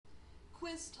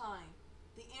Quiz time.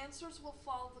 The answers will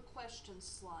follow the questions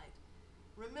slide.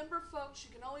 Remember, folks,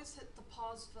 you can always hit the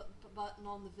pause button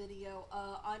on the video.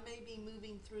 I may be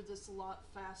moving through this a lot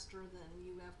faster than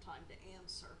you have time to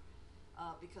answer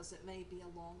because it may be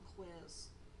a long quiz.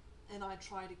 And I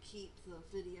try to keep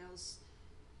the videos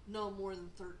no more than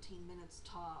 13 minutes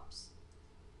tops.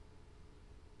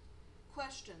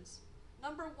 Questions.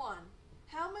 Number 1.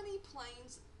 How many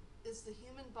planes is the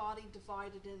human body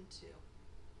divided into?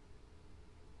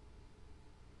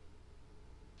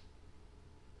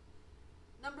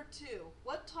 Number 2.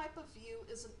 What type of view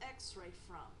is an X-ray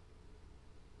from?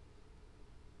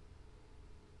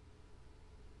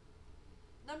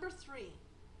 Number 3.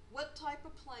 What type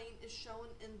of plane is shown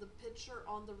in the picture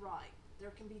on the right? There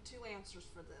can be 2 answers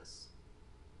for this.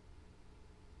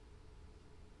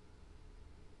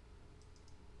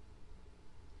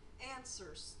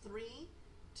 Answers. 3.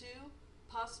 2.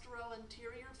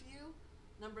 Posterioanterior view.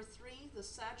 Number 3. The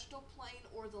sagittal plane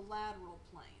or the lateral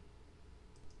plane.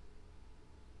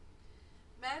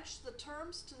 Match the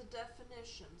terms to the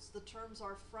definitions. The terms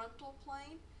are frontal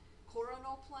plane,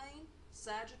 coronal plane,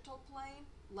 sagittal plane,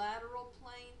 lateral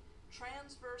plane,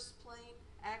 transverse plane,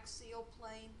 axial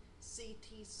plane,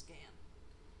 CT scan.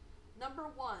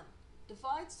 Number 1.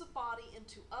 Divides the body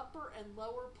into upper and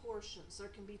lower portions. There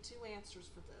can be 2 answers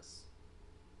for this.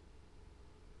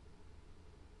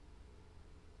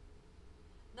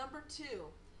 Number 2.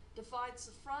 Divides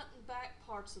the front and back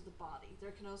parts of the body.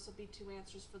 There can also be 2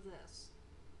 answers for this.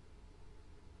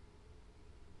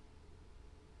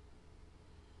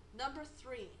 Number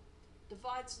 3.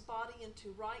 Divides the body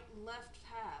into right and left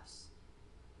halves.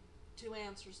 2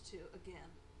 answers too, again.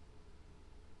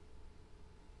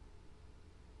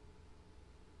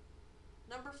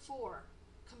 Number 4.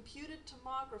 Computed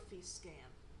tomography scan.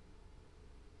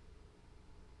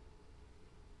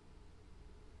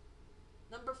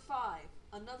 Number 5.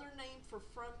 Another name for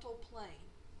frontal plane.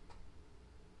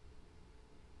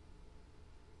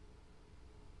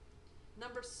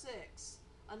 Number 6.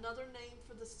 Another name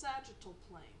for the sagittal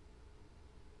plane.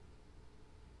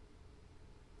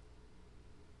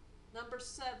 Number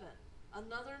 7.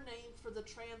 Another name for the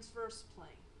transverse plane.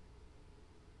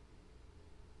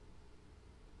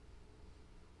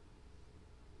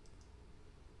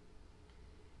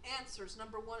 Answers.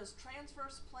 Number 1 is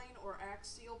transverse plane or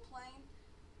axial plane.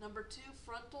 Number 2,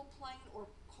 frontal plane or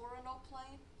coronal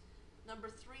plane. Number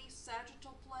 3,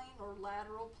 sagittal plane or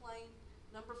lateral plane.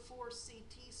 Number 4,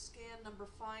 CT scan. Number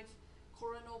 5,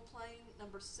 coronal plane.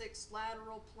 Number 6,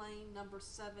 lateral plane. Number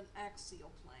 7,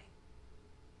 axial plane.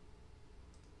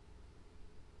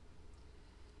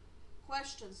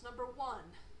 Questions. Number 1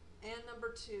 and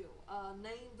number 2.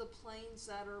 Name the planes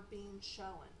that are being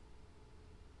shown.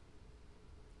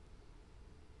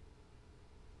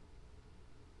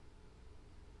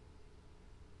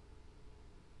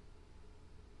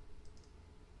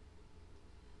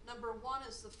 Number 1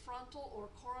 is the frontal or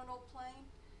coronal plane.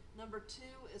 Number 2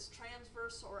 is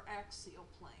transverse or axial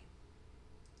plane.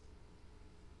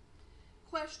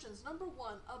 Questions. Number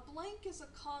 1. A blank is a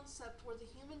concept where the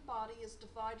human body is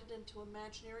divided into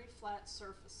imaginary flat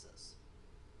surfaces.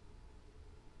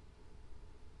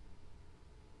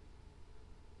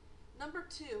 Number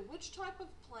 2. Which type of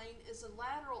plane is a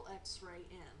lateral X-ray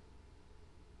in?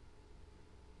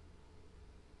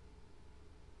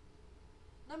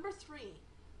 Number 3.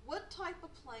 What type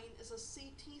of plane is a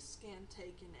CT scan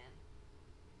taken in?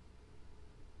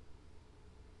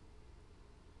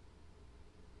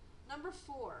 Number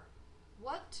 4.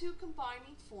 What 2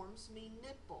 combining forms mean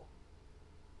nipple?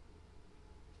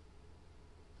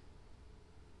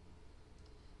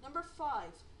 Number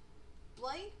 5.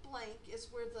 Blank blank is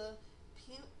where the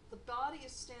body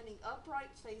is standing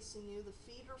upright facing you, the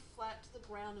feet are flat to the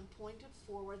ground and pointed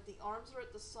forward, the arms are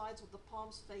at the sides with the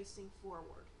palms facing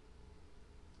forward.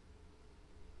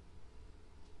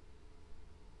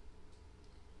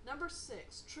 Number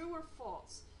 6. True or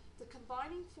false? The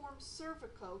combining form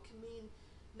cervical can mean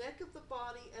neck of the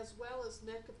body as well as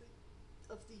neck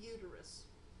of the uterus.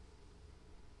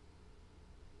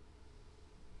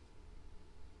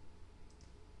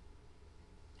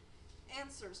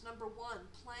 Answers. Number 1,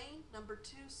 plane. Number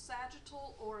 2,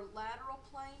 sagittal or lateral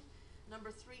plane.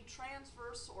 Number 3,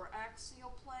 transverse or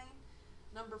axial plane.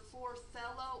 Number 4,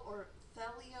 thelo or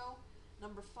thelio.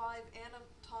 Number 5,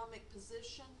 anatomic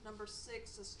position. Number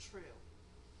 6 is true.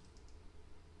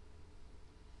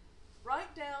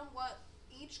 Write down what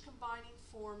each combining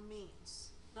form means.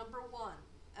 Number 1,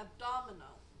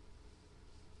 abdominal.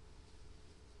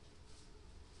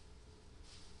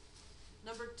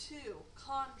 Number 2,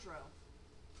 chondro.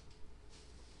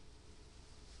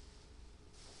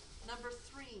 Number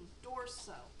 3,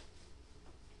 dorso.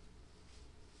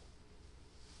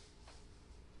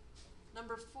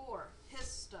 Number 4,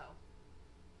 histo.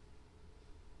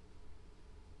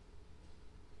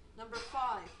 Number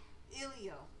 5,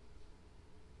 ilio.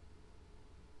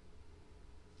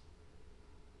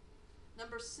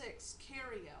 Number 6,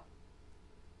 karyo.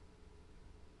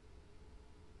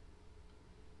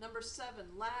 Number 7,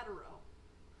 lateral.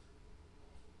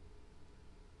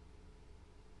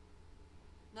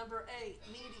 Number 8,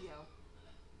 medio.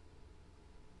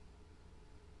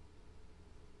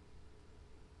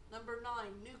 Number 9,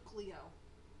 nucleo.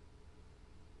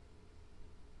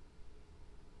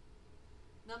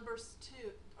 Number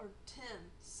 10,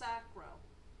 sacro.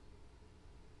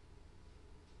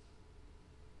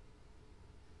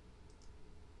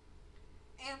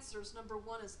 Answers: number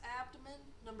 1 is abdomen,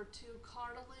 number 2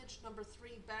 cartilage, number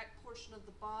 3 back portion of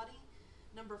the body,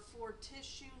 number 4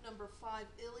 tissue, number 5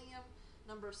 ilium,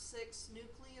 number 6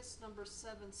 nucleus, number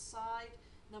 7 side,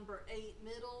 number 8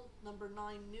 middle, number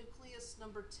 9 nucleus,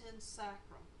 number 10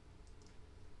 sacrum.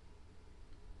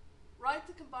 Write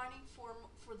the combining form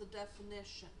for the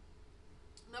definition.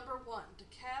 Number 1, to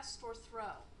cast or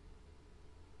throw.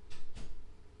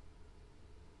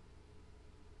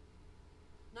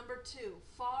 Number 2,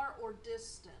 far or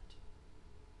distant.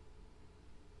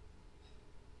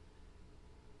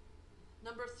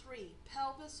 Number 3,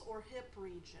 pelvis or hip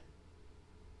region.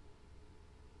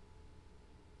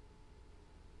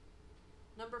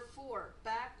 Number 4,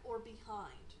 back or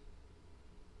behind.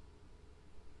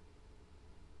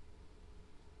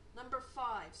 Number 5,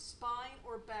 spine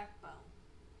or backbone.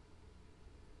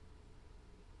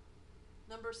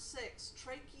 Number 6,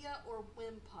 trachea or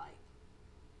windpipe.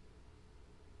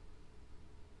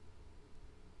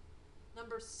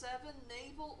 Number 7,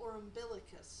 navel or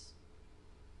umbilicus.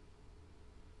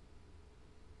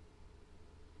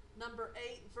 Number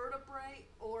 8, vertebrae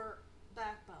or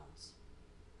backbones.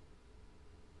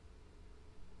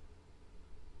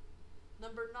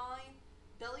 Number 9,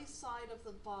 belly side of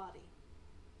the body.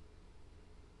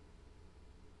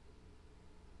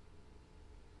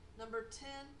 Number 10,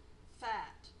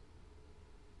 fat.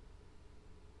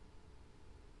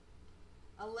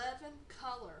 11,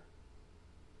 color.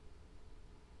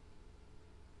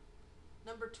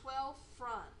 Number 12,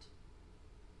 front.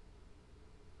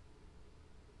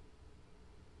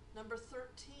 Number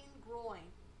 13, groin.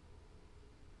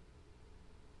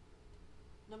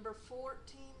 Number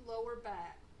 14, lower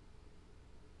back.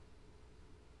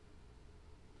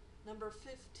 Number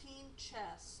 15,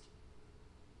 chest.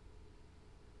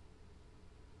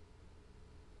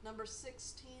 Number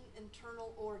 16,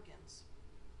 internal organs.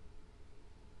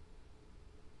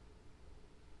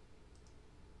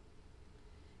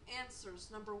 Answers: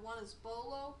 number 1 is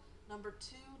bolo, number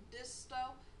 2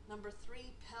 disto, number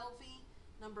 3 pelvi,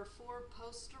 number 4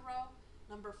 postero,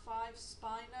 number 5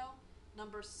 spino,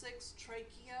 number 6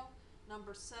 tracheo,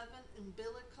 number 7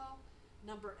 umbilico,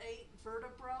 number 8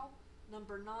 vertebro,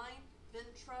 number 9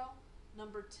 ventro,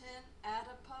 number 10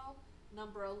 adipo,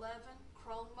 number 11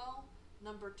 chromo,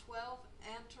 number 12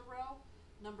 antero,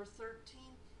 number 13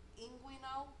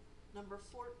 inguino, number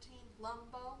 14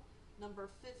 lumbo, number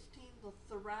 15 the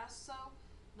thoraco,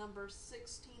 number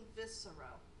 16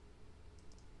 viscero.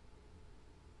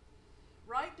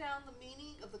 Write down the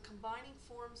meaning of the combining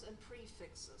forms and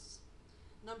prefixes.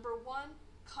 Number 1,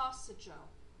 coccygeal.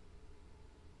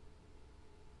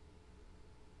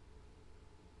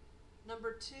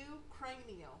 Number 2,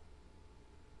 cranial.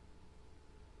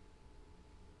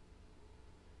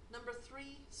 Number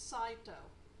 3, cyto.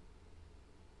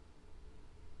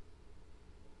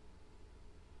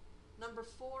 Number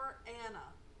 4,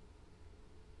 ana.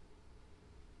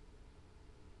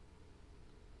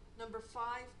 Number 5,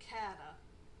 cata.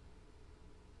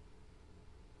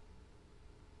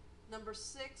 Number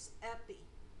 6, epi.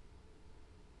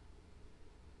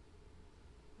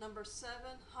 Number 7,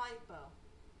 hypo.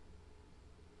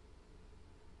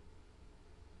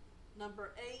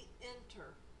 Number 8,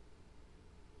 inter.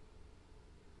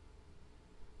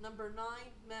 Number 9,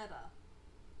 meta.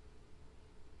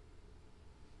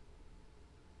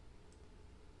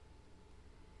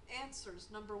 Answers: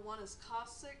 number 1 is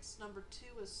coccyx, number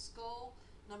 2 is skull,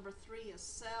 number 3 is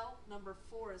cell, number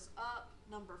 4 is up,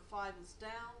 number 5 is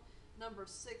down, number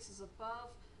 6 is above,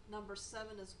 number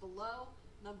 7 is below,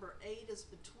 number 8 is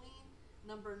between,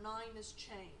 number 9 is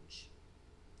change.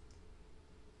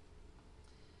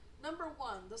 Number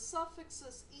 1, the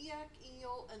suffixes eak,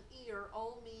 eel, and ear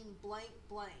all mean blank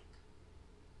blank.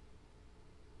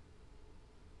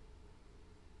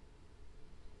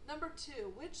 Number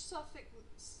 2, which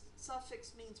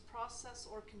suffix means process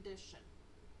or condition?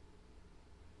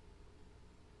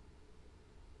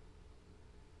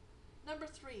 Number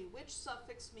 3, which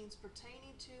suffix means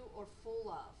pertaining to or full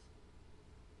of?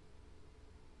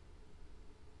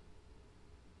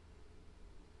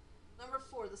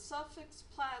 4, the suffix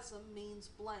plasm means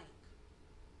blank.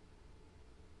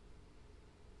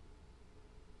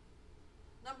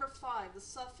 Number 5, the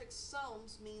suffix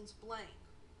somes means blank.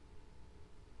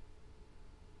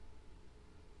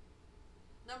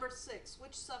 Number 6,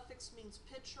 which suffix means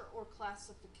picture or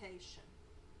classification?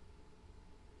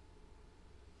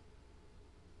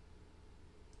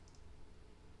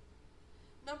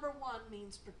 Number 1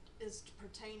 means is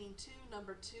pertaining to.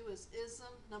 Number 2 is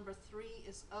ism. Number 3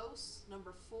 is os.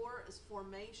 Number 4 is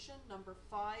formation. Number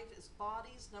 5 is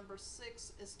bodies. Number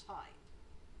 6 is type.